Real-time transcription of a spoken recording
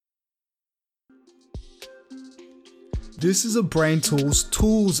This is a Brain Tools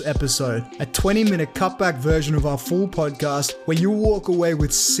Tools episode, a 20-minute cutback version of our full podcast where you'll walk away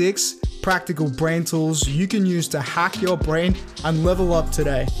with 6 practical brain tools you can use to hack your brain and level up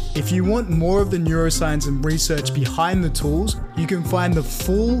today. If you want more of the neuroscience and research behind the tools, you can find the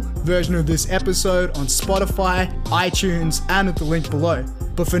full version of this episode on Spotify, iTunes, and at the link below.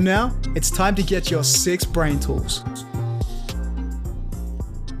 But for now, it's time to get your 6 brain tools.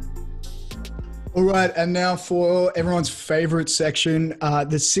 All right, and now for everyone's favorite section,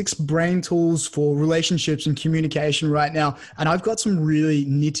 the 6 brain tools for relationships and communication right now. And I've got some really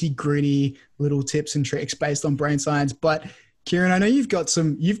nitty gritty little tips and tricks based on brain science. But Kieran, I know you've got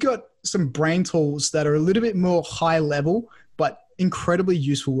some brain tools that are a little bit more high level, but incredibly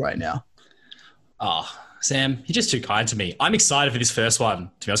useful right now. Sam, you're just too kind to me. I'm excited for this first one,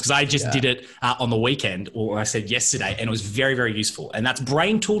 to be honest, because I just did it on the weekend, or I said yesterday, and it was very, very useful. And that's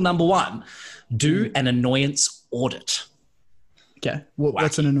brain tool number 1. Do an annoyance audit. Okay.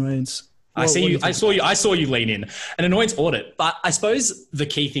 What's an annoyance? I saw you lean in. An annoyance audit. But I suppose the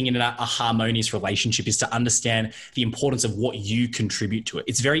key thing in a harmonious relationship is to understand the importance of what you contribute to it.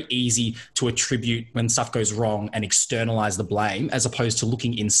 It's very easy to attribute when stuff goes wrong and externalize the blame, as opposed to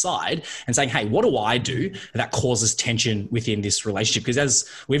looking inside and saying, hey, what do I do that causes tension within this relationship? Because as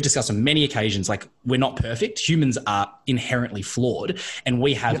we've discussed on many occasions, like, we're not perfect. Humans are inherently flawed, and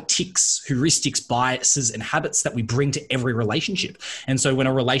we have tics, heuristics, biases, and habits that we bring to every relationship. And so when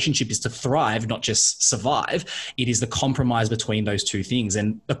a relationship is to thrive, not just survive, it is the compromise between those two things.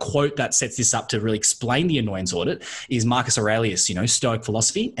 And the quote that sets this up to really explain the annoyance audit is Marcus Aurelius, Stoic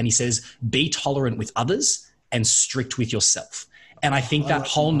philosophy. And he says, be tolerant with others and strict with yourself. And I think that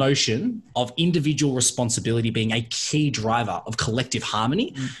whole notion of individual responsibility being a key driver of collective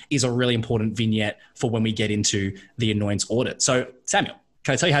harmony is a really important vignette for when we get into the annoyance audit. So Samuel,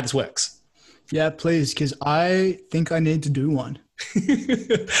 can I tell you how this works? Yeah, please, because I think I need to do one.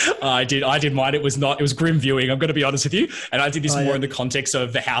 I did mine. It was grim viewing. I'm going to be honest with you. And I did this more in the context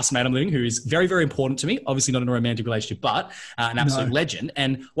of the housemate I'm living, who is very, very important to me. Obviously not in a romantic relationship, but an absolute legend.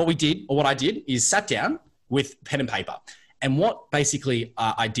 And what I did is sat down with pen and paper. And what basically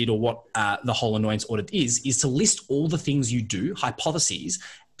I did, or what the whole annoyance audit is to list all the things you do, hypotheses,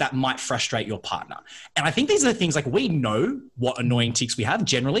 that might frustrate your partner. And I think these are the things, like, we know what annoying tics we have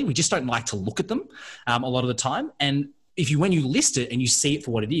generally. We just don't like to look at them a lot of the time. And when you list it and you see it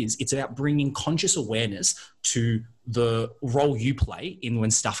for what it is, it's about bringing conscious awareness to the role you play in when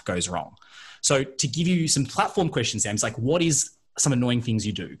stuff goes wrong. So to give you some platform questions, Sam, it's like, what is some annoying things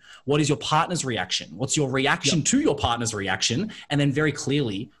you do? What is your partner's reaction? What's your reaction to your partner's reaction? And then very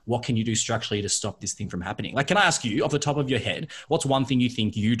clearly, what can you do structurally to stop this thing from happening? Like, can I ask you, off the top of your head, what's one thing you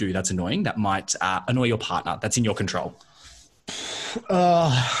think you do that's annoying, that might annoy your partner, that's in your control?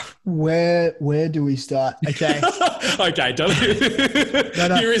 Where do we start? Okay. Okay. No.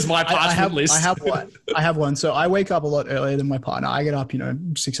 Here is my parchment list. I have one. So I wake up a lot earlier than my partner. I get up,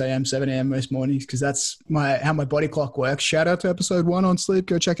 6 a.m., 7 a.m. most mornings, because that's how my body clock works. Shout out to episode 1 on sleep.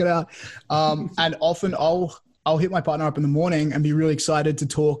 Go check it out. And often I'll hit my partner up in the morning and be really excited to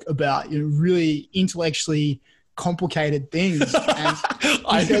talk about, really intellectually complicated things. And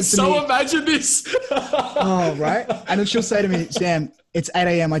I can so imagine this. Oh, right. And then she'll say to me, Sam, it's 8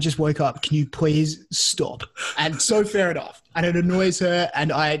 a.m. I just woke up. Can you please stop? And so fair enough. And it annoys her,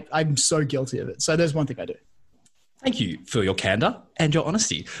 and I'm so guilty of it. So there's one thing I do. Thank you for your candor and your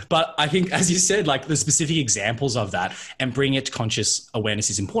honesty. But I think, as you said, like, the specific examples of that and bringing it to conscious awareness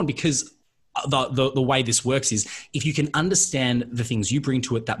is important, because the way this works is, if you can understand the things you bring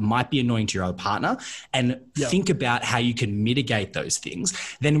to it that might be annoying to your other partner, and think about how you can mitigate those things,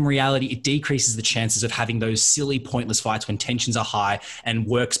 then in reality, it decreases the chances of having those silly, pointless fights when tensions are high and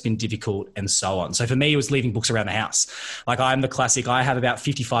work's been difficult and so on. So for me, it was leaving books around the house. Like, I'm the classic. I have about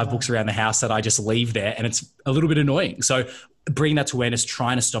 55 books around the house that I just leave there, and it's a little bit annoying. So bring that to awareness,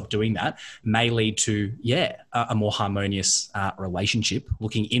 trying to stop doing that, may lead to, a more harmonious relationship,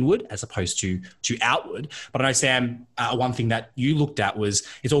 looking inward as opposed to outward. But I know, Sam, one thing that you looked at was,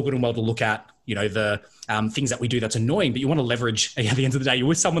 it's all good and well to look at, the things that we do that's annoying, but you want to leverage, at the end of the day, you're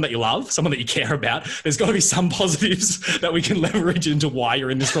with someone that you love, someone that you care about. There's got to be some positives that we can leverage into why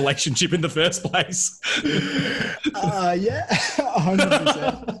you're in this relationship in the first place.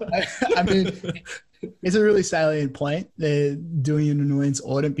 100%. I mean, it's a really salient point. They're doing an annoyance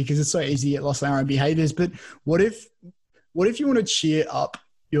audit because it's so easy to get lost in our own behaviors. But what if you want to cheer up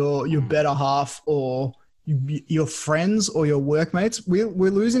your better half, or your friends or your workmates? We're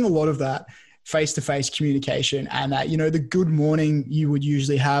losing a lot of that face-to-face communication, and that, the good morning you would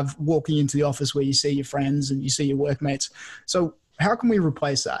usually have walking into the office where you see your friends and you see your workmates. So how can we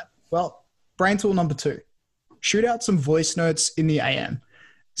replace that? Well, brain tool number 2, shoot out some voice notes in the AM.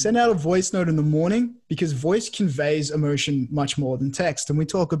 Send out a voice note in the morning because voice conveys emotion much more than text. And we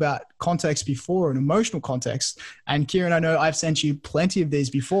talk about context before and emotional context. And Kieran, I know I've sent you plenty of these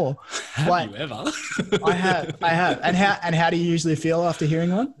before. Have you ever? I have. And how do you usually feel after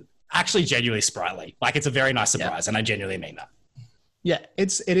hearing one? Actually, genuinely sprightly. Like it's a very nice surprise, and I genuinely mean that. Yeah,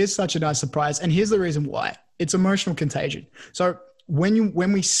 it is such a nice surprise. And here's the reason why. It's emotional contagion. So when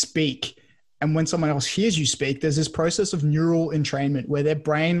we speak, and when someone else hears you speak, there's this process of neural entrainment where their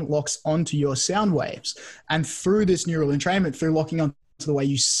brain locks onto your sound waves. And through this neural entrainment, through locking onto the way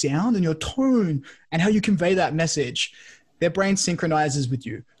you sound and your tone and how you convey that message, their brain synchronizes with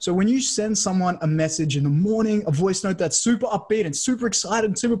you. So when you send someone a message in the morning, a voice note that's super upbeat and super excited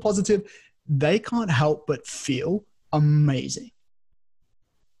and super positive, they can't help but feel amazing.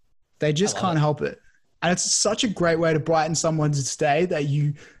 They just can't help it. And it's such a great way to brighten someone's day that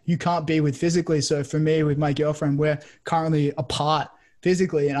you can't be with physically. So for me, with my girlfriend, we're currently apart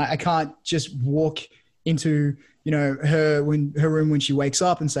physically, and I can't just walk into, her room when she wakes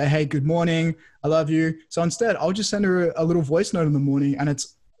up and say, hey, good morning, I love you. So instead, I'll just send her a little voice note in the morning, and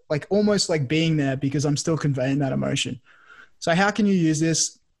it's like almost like being there because I'm still conveying that emotion. So how can you use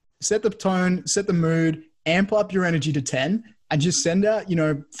this? Set the tone, set the mood, amp up your energy to 10, and just send out,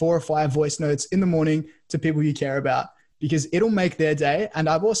 4 or 5 voice notes in the morning to people you care about, because it'll make their day. And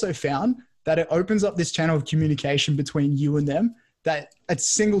I've also found that it opens up this channel of communication between you and them that a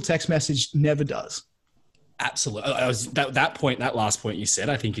single text message never does. Absolutely. That last point you said,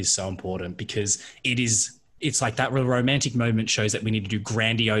 I think is so important because it's like that romantic moment shows that we need to do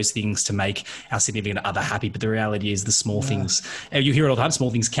grandiose things to make our significant other happy. But the reality is the small things, you hear it all the time,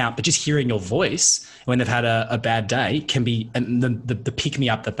 small things count, but just hearing your voice when they've had a bad day can be the pick me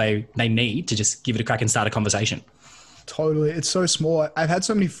up that they need to just give it a crack and start a conversation. Totally. It's so small. I've had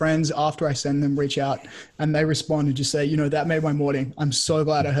so many friends after I send them reach out and they respond and just say, that made my morning. I'm so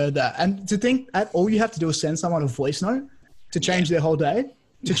glad I heard that. And to think that all you have to do is send someone a voice note to change their whole day,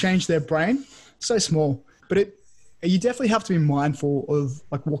 to change their brain. So small. But you definitely have to be mindful of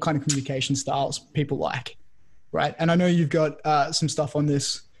like what kind of communication styles people like, right? And I know you've got some stuff on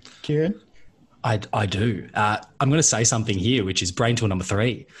this, Kieran. I do. I'm going to say something here, which is brain tool number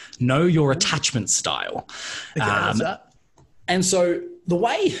 3. Know your attachment style. Okay, what's that? And so the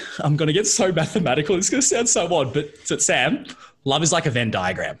way I'm going to get so mathematical, it's going to sound so odd, but Sam, love is like a Venn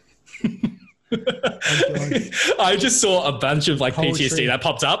diagram. I just saw a bunch of like PTSD that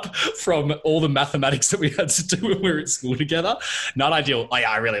popped up from all the mathematics that we had to do when we were at school together. Not ideal.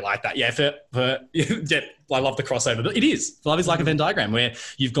 I really like that. Yeah, I love the crossover, but it is. Love is like a Venn diagram where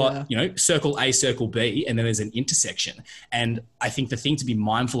you've got, circle A, circle B, and then there's an intersection. And I think the thing to be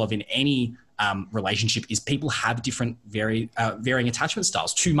mindful of in any relationship is people have different varying attachment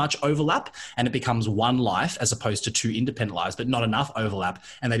styles. Too much overlap and it becomes one life as opposed to 2 independent lives, but not enough overlap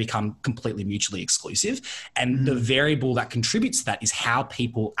and they become completely mutually exclusive. And the variable that contributes to that is how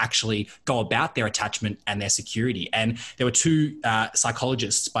people actually go about their attachment and their security. And there were 2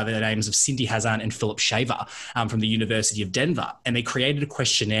 psychologists by the names of Cindy Hazan and Philip Shaver from the University of Denver. And they created a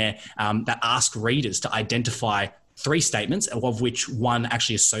questionnaire that asked readers to identify 3 statements, of which one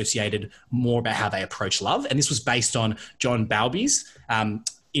actually associated more about how they approach love. And this was based on John Bowlby's,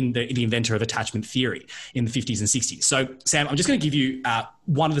 the inventor of attachment theory in the 50s and 60s. So, Sam, I'm just going to give you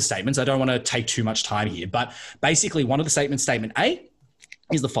one of the statements. I don't want to take too much time here, but basically one of the statements, statement A,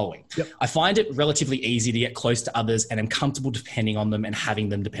 is the following. Yep. I find it relatively easy to get close to others and am comfortable depending on them and having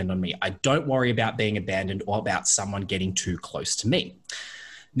them depend on me. I don't worry about being abandoned or about someone getting too close to me.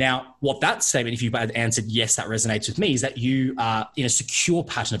 Now, what that statement, if you had answered yes, that resonates with me, is that you are in a secure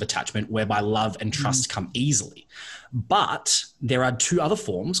pattern of attachment whereby love and trust come easily. But there are 2 other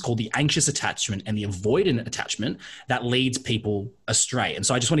forms called the anxious attachment and the avoidant attachment that leads people astray. And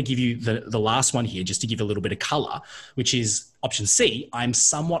so I just want to give you the last one here just to give a little bit of color, which is option C. I'm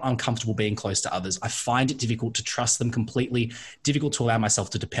somewhat uncomfortable being close to others. I find it difficult to trust them completely, difficult to allow myself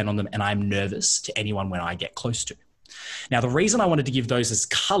to depend on them, and I'm nervous to anyone when I get close to. Now, the reason I wanted to give those as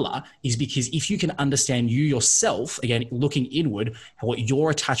color is because if you can understand you yourself, again, looking inward, what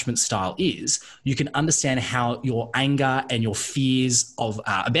your attachment style is, you can understand how your anger and your fears of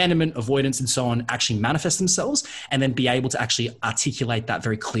abandonment, avoidance, and so on actually manifest themselves, and then be able to actually articulate that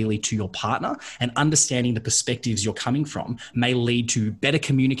very clearly to your partner. And understanding the perspectives you're coming from may lead to better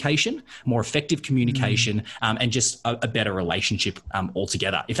communication, more effective communication, and just a better relationship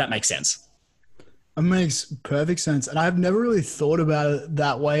altogether, if that makes sense. It makes perfect sense. And I've never really thought about it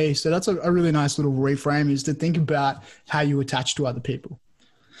that way. So that's a really nice little reframe, is to think about how you attach to other people.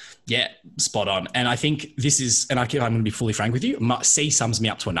 Yeah, spot on. And I think this is, and I'm going to be fully frank with you, C sums me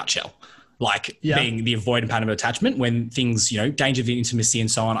up to a nutshell, like being the avoidant pattern of attachment. When things, danger of intimacy and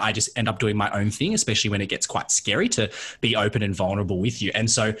so on, I just end up doing my own thing, especially when it gets quite scary to be open and vulnerable with you.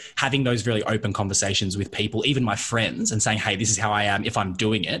 And so having those really open conversations with people, even my friends, and saying, hey, this is how I am. If I'm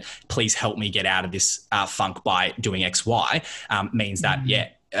doing it, please help me get out of this funk by doing X, Y, means that,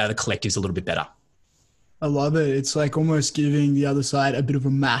 the collective's a little bit better. I love it. It's like almost giving the other side a bit of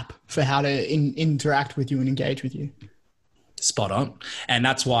a map for how to interact with you and engage with you. Spot on. And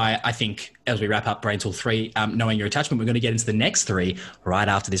that's why I think as we wrap up Brain Tool 3, knowing your attachment, we're going to get into the next 3 right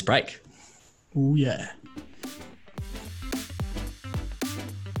after this break. Oh, yeah.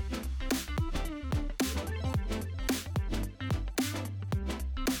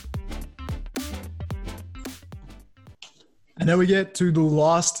 And then we get to the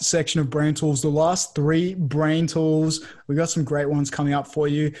last section of Brain Tools, the last 3 Brain Tools. We got some great ones coming up for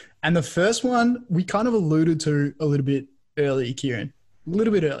you. And the first one we kind of alluded to a little bit earlier, Kieran. A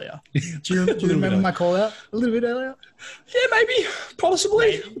little bit earlier. Do you remember my call out? A little bit earlier? Yeah, maybe.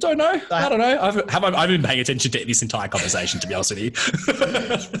 Possibly. Don't know. I don't know. I've been paying attention to this entire conversation, to be honest with you.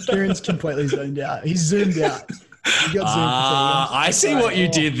 Kieran's completely zoned out. He's zoomed out. I see what you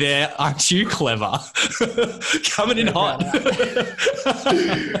did there. Aren't you clever? Coming in hot.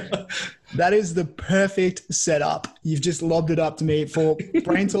 That is the perfect setup. You've just lobbed it up to me for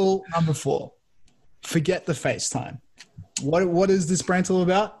Brain Tool number 4. Forget the FaceTime. What is this Brain Tool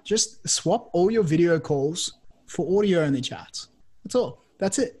about? Just swap all your video calls for audio only chats. That's all.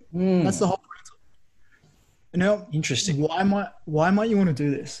 That's it. That's the whole Brain Tool. Now, interesting. Why might you want to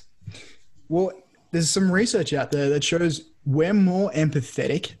do this? Well, there's some research out there that shows we're more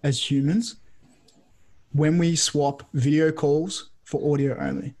empathetic as humans when we swap video calls for audio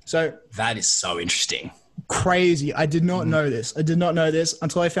only. So that is so interesting. Crazy. I did not know this. I did not know this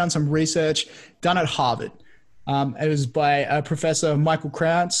until I found some research done at Harvard. It was by Professor Michael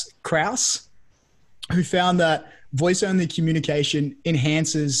Krauss, who found that voice-only communication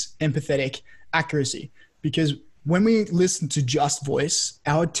enhances empathetic accuracy, because when we listen to just voice,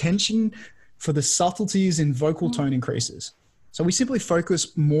 our attention for the subtleties in vocal tone increases. So we simply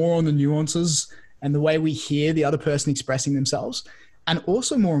focus more on the nuances and the way we hear the other person expressing themselves. And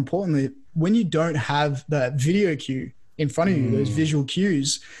also, more importantly, when you don't have the video cue in front of you, those visual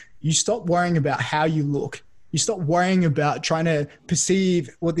cues, you stop worrying about how you look. You stop worrying about trying to perceive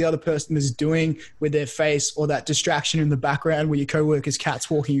what the other person is doing with their face, or that distraction in the background where your coworker's cat's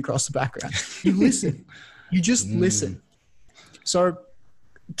walking across the background. You listen. You just listen. So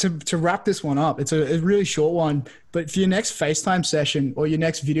to wrap this one up, it's a really short one, but for your next FaceTime session or your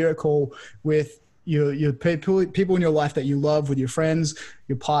next video call with your people in your life that you love, with your friends,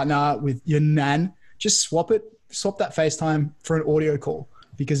 your partner, with your nan, just swap that FaceTime for an audio call,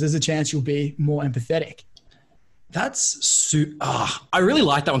 because there's a chance you'll be more empathetic. I really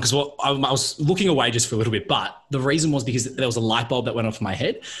like that one, because I was looking away just for a little bit, but the reason was because there was a light bulb that went off in my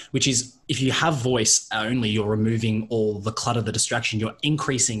head, which is if you have voice only, you're removing all the clutter, the distraction, you're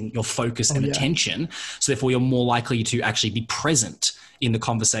increasing your focus and attention. So therefore you're more likely to actually be present in the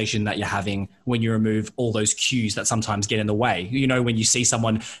conversation that you're having when you remove all those cues that sometimes get in the way. When you see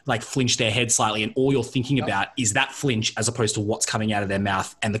someone like flinch their head slightly, and all you're thinking about is that flinch as opposed to what's coming out of their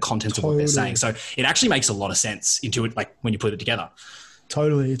mouth and the content of what they're saying. So it actually makes a lot of sense into it, like when you put it together.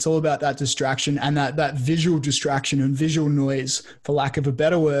 Totally. It's all about that distraction and that visual distraction and visual noise, for lack of a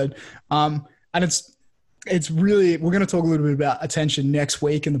better word. And it's really, we're going to talk a little bit about attention next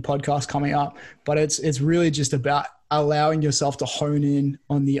week in the podcast coming up, but it's really just about allowing yourself to hone in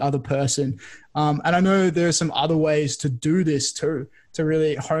on the other person. And I know there are some other ways to do this too, to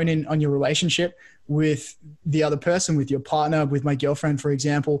really hone in on your relationship with the other person, with your partner, with my girlfriend, for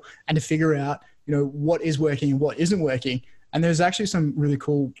example, and to figure out, what is working and what isn't working. And there's actually some really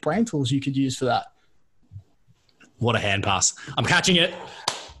cool brain tools you could use for that. What a hand pass. I'm catching it.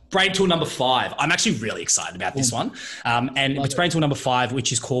 Brain tool number 5. I'm actually really excited about this one. And it's brain tool number 5,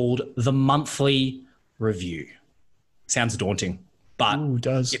 which is called the monthly review. Sounds daunting, but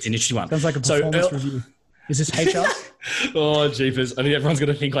it's an interesting one. Sounds like a performance review. Is this HR? Oh, jeepers. I think everyone's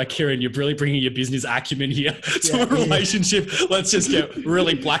going to think like, Kieran, you're really bringing your business acumen here to a relationship. Let's just get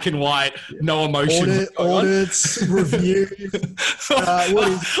really black and white, no emotion. Audits, reviews.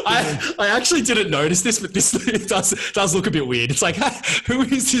 I actually didn't notice this, but it does look a bit weird. It's like, who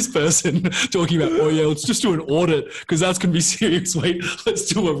is this person talking about, let's just do an audit because that's going to be serious. Wait, let's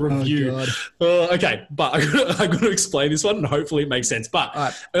do a review. Okay, but I'm going to explain this one and hopefully it makes sense.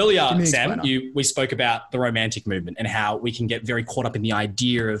 But earlier, Sam, we spoke about the romantic movement and how we can get very caught up in the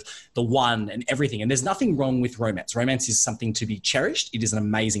idea of the one and everything. And there's nothing wrong with romance. Romance is something to be cherished. It is an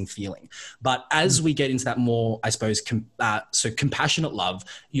amazing feeling. But as we get into that more, I suppose, compassionate love,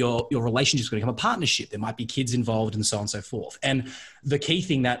 your relationship is going to become a partnership. There might be kids involved and so on and so forth. And the key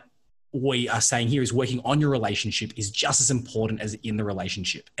thing that we are saying here is working on your relationship is just as important as in the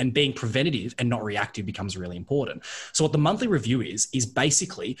relationship, and being preventative and not reactive becomes really important. So what the monthly review is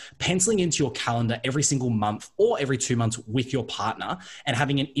basically penciling into your calendar every single month or every 2 months with your partner and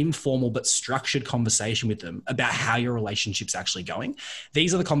having an informal but structured conversation with them about how your relationship's actually going.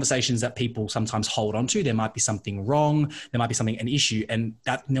 These are the conversations that people sometimes hold on to. There might be something wrong. There might be an issue, and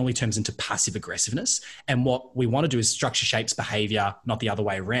that normally turns into passive aggressiveness. And what we want to do is structure shapes behavior, not the other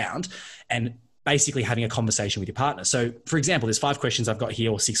way around. And basically having a conversation with your partner. So for example, there's 5 questions I've got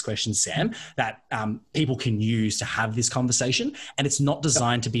here, or 6 questions, Sam, that people can use to have this conversation. And it's not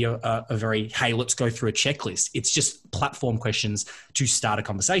designed to be a very, hey, let's go through a checklist. It's just platform questions to start a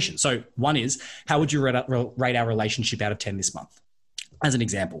conversation. So one is, how would you rate our relationship out of 10 this month? As an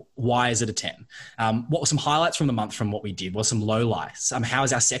example, why is it a 10? What were some highlights from the month from what we did? What were some lowlights? How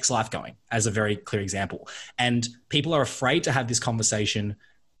is our sex life going? As a very clear example. And people are afraid to have this conversation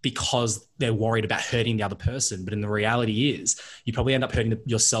because they're worried about hurting the other person. But in the reality is, you probably end up hurting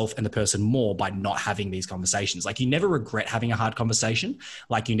yourself and the person more by not having these conversations. Like, you never regret having a hard conversation.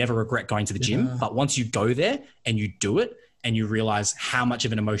 Like, you never regret going to the gym. But once you go there and you do it and you realize how much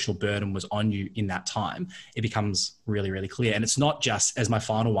of an emotional burden was on you in that time, it becomes really, really clear. And it's not just, as my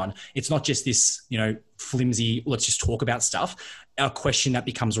final one, it's not just this, flimsy, let's just talk about stuff. A question that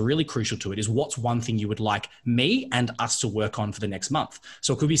becomes really crucial to it is, what's one thing you would like me and us to work on for the next month?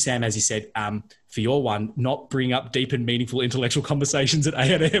 So it could be, Sam, as you said, for your one, not bring up deep and meaningful intellectual conversations at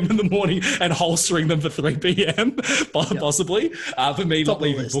 8 a.m. in the morning and holstering them for 3 p.m. possibly. For me, not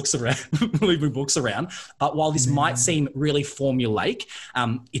leaving books around. But while this might seem really formulaic,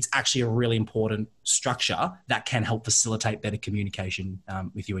 it's actually a really important structure that can help facilitate better communication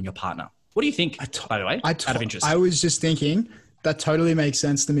with you and your partner. What do you think, by the way, out of interest? I was just thinking that totally makes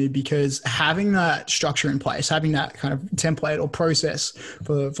sense to me, because having that structure in place, having that kind of template or process,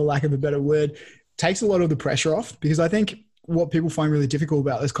 for lack of a better word, takes a lot of the pressure off. Because I think what people find really difficult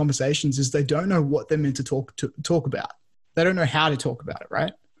about those conversations is they don't know what they're meant to talk about. They don't know how to talk about it,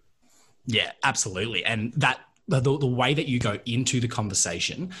 right? Yeah, absolutely. And that the way that you go into the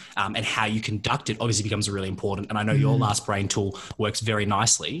conversation and how you conduct it obviously becomes really important. And I know your Last Brain tool works very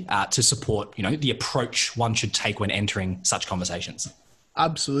nicely to support, the approach one should take when entering such conversations.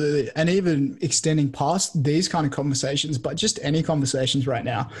 Absolutely. And even extending past these kind of conversations, but just any conversations right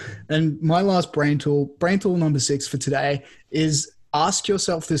now. And my last brain tool number 6 for today is, ask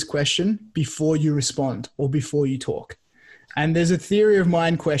yourself this question before you respond or before you talk. And there's a theory of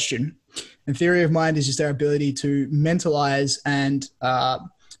mind question. And theory of mind is just our ability to mentalize and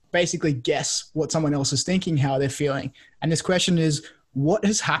basically guess what someone else is thinking, how they're feeling. And this question is, what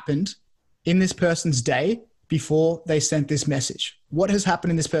has happened in this person's day before they sent this message? What has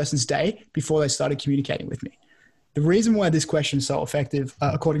happened in this person's day before they started communicating with me? The reason why this question is so effective,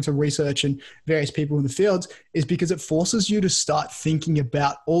 according to research and various people in the fields, is because it forces you to start thinking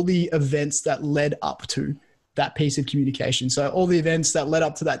about all the events that led up to that piece of communication. So all the events that led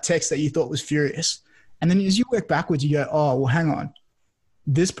up to that text that you thought was furious. And then as you work backwards, you go, oh, well, hang on.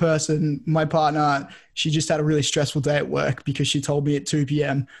 This person, my partner, she just had a really stressful day at work because she told me at 2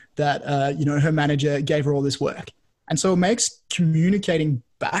 p.m. that, her manager gave her all this work. And so it makes communicating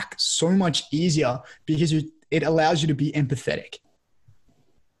back so much easier because it allows you to be empathetic.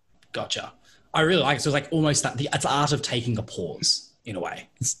 Gotcha. I really like it. So it's like almost it's the art of taking a pause in a way.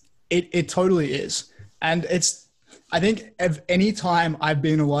 It totally is. And I think of any time I've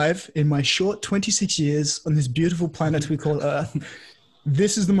been alive in my short 26 years on this beautiful planet we call Earth,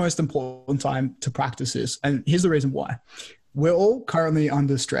 this is the most important time to practice this. And here's the reason why. We're all currently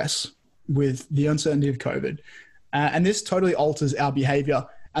under stress with the uncertainty of COVID. And this totally alters our behavior.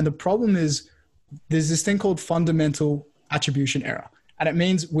 And the problem is, there's this thing called fundamental attribution error. And it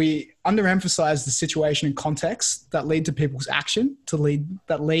means we underemphasize the situation and context that lead to people's action,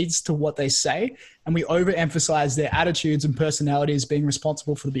 that leads to what they say. And we overemphasize their attitudes and personalities being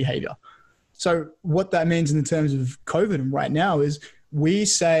responsible for the behavior. So what that means in terms of COVID and right now is, we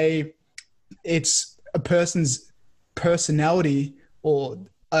say it's a person's personality or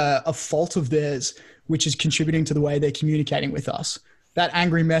a fault of theirs, which is contributing to the way they're communicating with us. That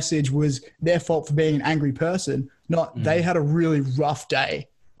angry message was their fault for being an angry person, not they had a really rough day.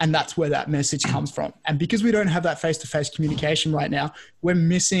 And that's where that message comes from. And because we don't have that face-to-face communication right now, we're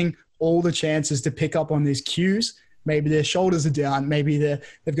missing all the chances to pick up on these cues. Maybe their shoulders are down. Maybe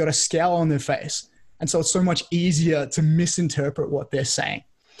they've got a scowl on their face. And so it's so much easier to misinterpret what they're saying.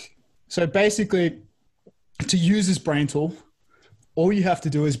 So basically, to use this brain tool, all you have to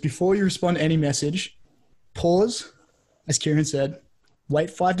do is before you respond to any message, pause, as Kieran said, wait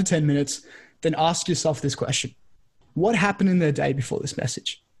 5 to 10 minutes, then ask yourself this question. What happened in their day before this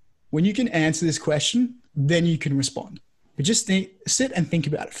message? When you can answer this question, then you can respond. But just sit and think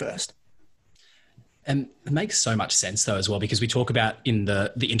about it first. And it makes so much sense though as well, because we talk about in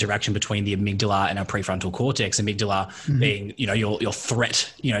the interaction between the amygdala and our prefrontal cortex, amygdala being, your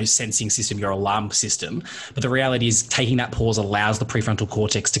threat, sensing system, your alarm system. But the reality is taking that pause allows the prefrontal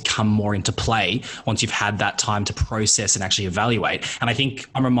cortex to come more into play once you've had that time to process and actually evaluate. And I think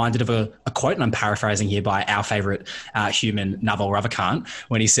I'm reminded of a quote, and I'm paraphrasing here by our favorite human, Naval Ravikant,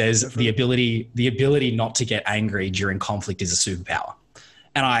 when he says the ability not to get angry during conflict is a superpower.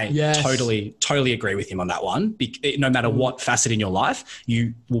 And I totally agree with him on that one. No matter what facet in your life,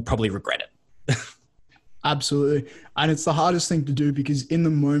 you will probably regret it. Absolutely. And it's the hardest thing to do because in the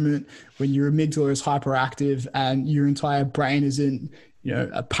moment when your amygdala is hyperactive and your entire brain is in,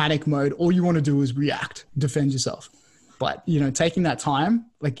 a panic mode, all you want to do is react, defend yourself. But, taking that time,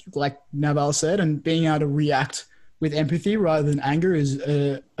 like Naval said, and being able to react with empathy rather than anger is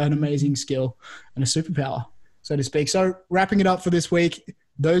an amazing skill and a superpower, so to speak. So wrapping it up for this week,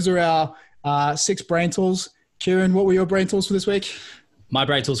 those are our 6 brain tools. Kieran, what were your brain tools for this week? My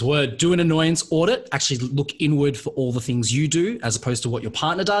brain tools were do an annoyance audit, actually look inward for all the things you do as opposed to what your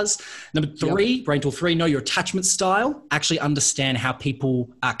partner does. Number 3, brain tool 3, know your attachment style, actually understand how people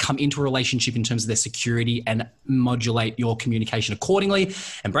come into a relationship in terms of their security and modulate your communication accordingly.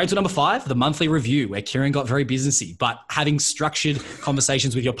 And brain tool number 5, the monthly review, where Kieran got very businessy, but having structured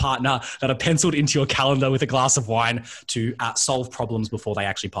conversations with your partner that are penciled into your calendar with a glass of wine to solve problems before they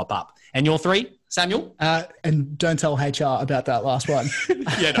actually pop up. And your 3, Samuel? And don't tell HR about that last one.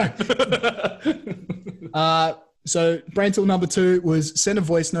 So brain tool number 2 was send a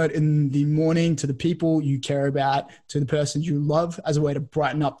voice note in the morning to the people you care about, to the person you love, as a way to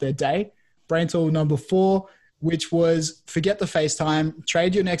brighten up their day. Brain tool number 4, which was forget the FaceTime,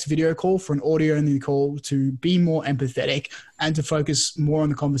 trade your next video call for an audio only call to be more empathetic and to focus more on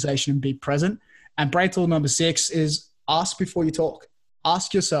the conversation and be present. And brain tool number 6 is ask before you talk.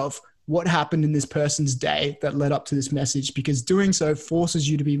 Ask yourself, what happened in this person's day that led up to this message? Because doing so forces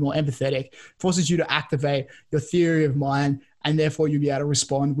you to be more empathetic, forces you to activate your theory of mind, and therefore you'll be able to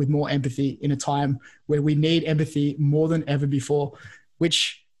respond with more empathy in a time where we need empathy more than ever before,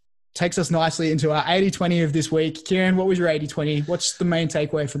 which takes us nicely into our 80-20 of this week. Kieran, what was your 80-20? What's the main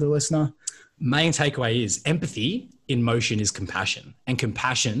takeaway for the listener? Main takeaway is empathy in motion is compassion, and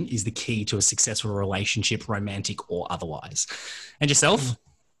compassion is the key to a successful relationship, romantic or otherwise. And yourself?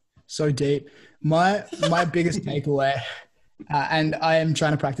 So deep. My biggest takeaway, and I am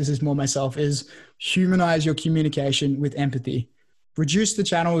trying to practice this more myself, is humanize your communication with empathy. Reduce the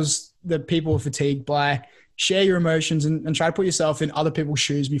channels that people are fatigued by. Share your emotions and try to put yourself in other people's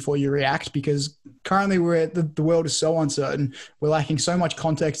shoes before you react, because currently the world is so uncertain. We're lacking so much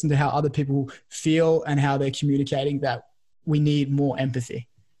context into how other people feel and how they're communicating that we need more empathy.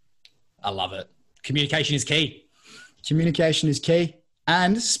 I love it. Communication is key. Communication is key.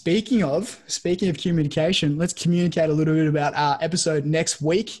 And speaking of communication, let's communicate a little bit about our episode next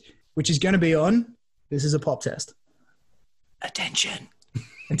week, which is going to be on, this is a pop test. Attention,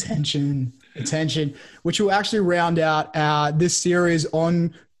 which will actually round out this series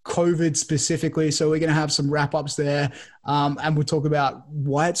on COVID specifically. So we're going to have some wrap ups there. And we'll talk about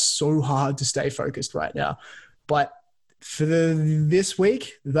why it's so hard to stay focused right now. But for this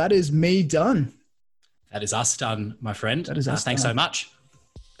week, that is me done. That is us done, my friend. That is us Thanks done. so much.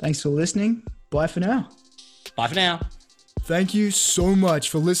 Thanks for listening. Bye for now. Bye for now. Thank you so much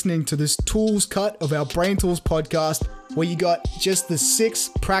for listening to this tools cut of our Brain Tools podcast, where you got just the 6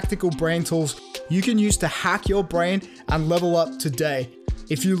 practical brain tools you can use to hack your brain and level up today.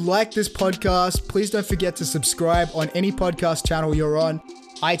 If you like this podcast, please don't forget to subscribe on any podcast channel you're on,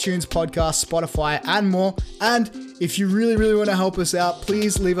 iTunes, podcast, Spotify, and more. And if you really, really want to help us out,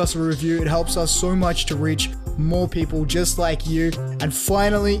 please leave us a review. It helps us so much to reach more people just like you. And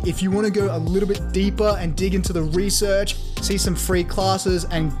finally, if you want to go a little bit deeper and dig into the research, see some free classes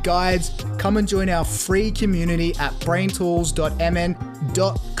and guides, come and join our free community at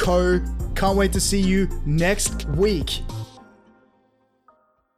braintools.mn.co. Can't wait to see you next week.